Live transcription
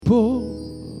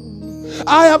people.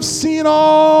 I have seen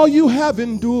all you have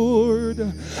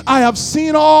endured. I have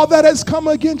seen all that has come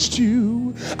against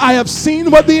you. I have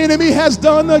seen what the enemy has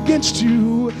done against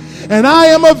you. And I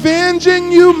am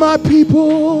avenging you, my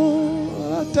people.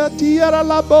 Don't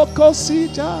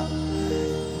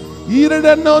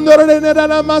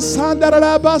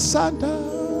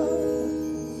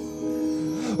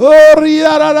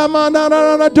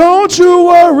you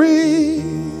worry.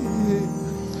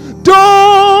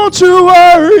 Don't you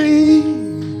worry.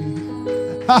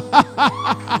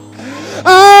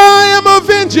 I am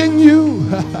avenging you.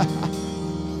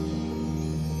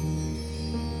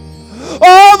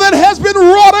 All that has been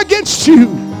wrought against you.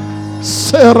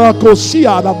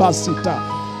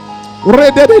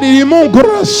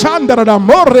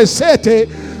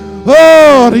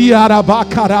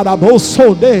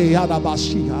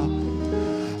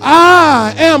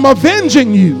 I am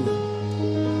avenging you.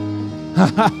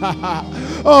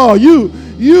 Oh,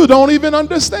 you don't even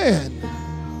understand.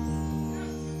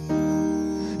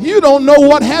 You don't know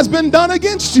what has been done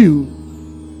against you.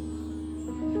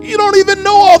 You don't even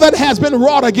know all that has been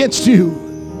wrought against you.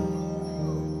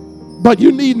 But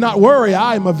you need not worry,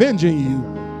 I am avenging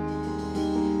you.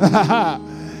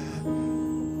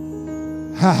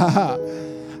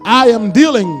 I am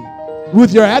dealing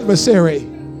with your adversary.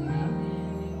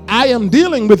 I am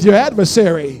dealing with your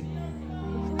adversary.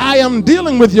 I am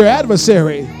dealing with your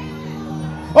adversary.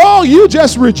 Oh, you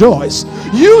just rejoice.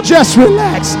 You just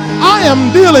relax. I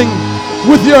am dealing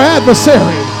with your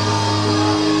adversary.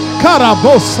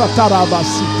 Karabosa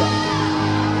tarabasita.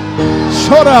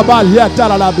 Shorabalyata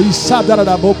rabisa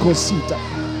darabokosita.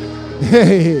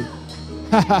 Hey.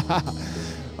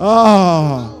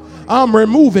 Oh, I'm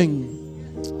removing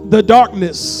the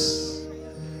darkness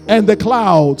and the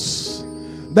clouds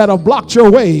that have blocked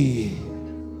your way.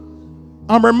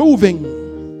 I'm removing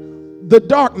the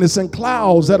darkness and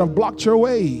clouds that have blocked your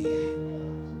way.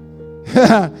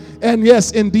 And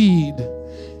yes, indeed,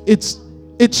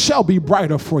 it shall be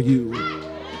brighter for you.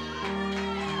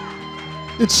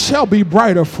 It shall be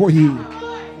brighter for you,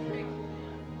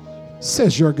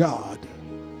 says your God.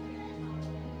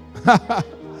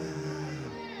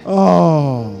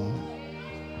 Oh,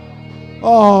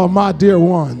 my dear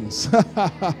ones.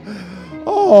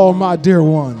 Oh, my dear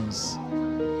ones.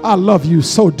 I love you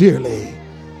so dearly.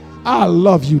 I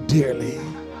love you dearly.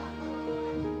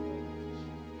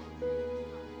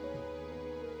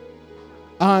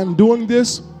 I'm doing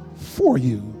this for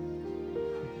you.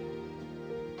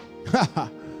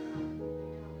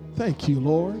 Thank you,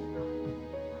 Lord.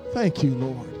 Thank you,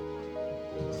 Lord.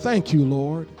 Thank you,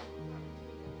 Lord.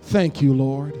 Thank you,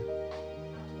 Lord.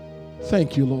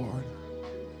 Thank you, Lord.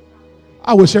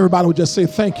 I wish everybody would just say,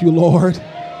 thank you, Lord.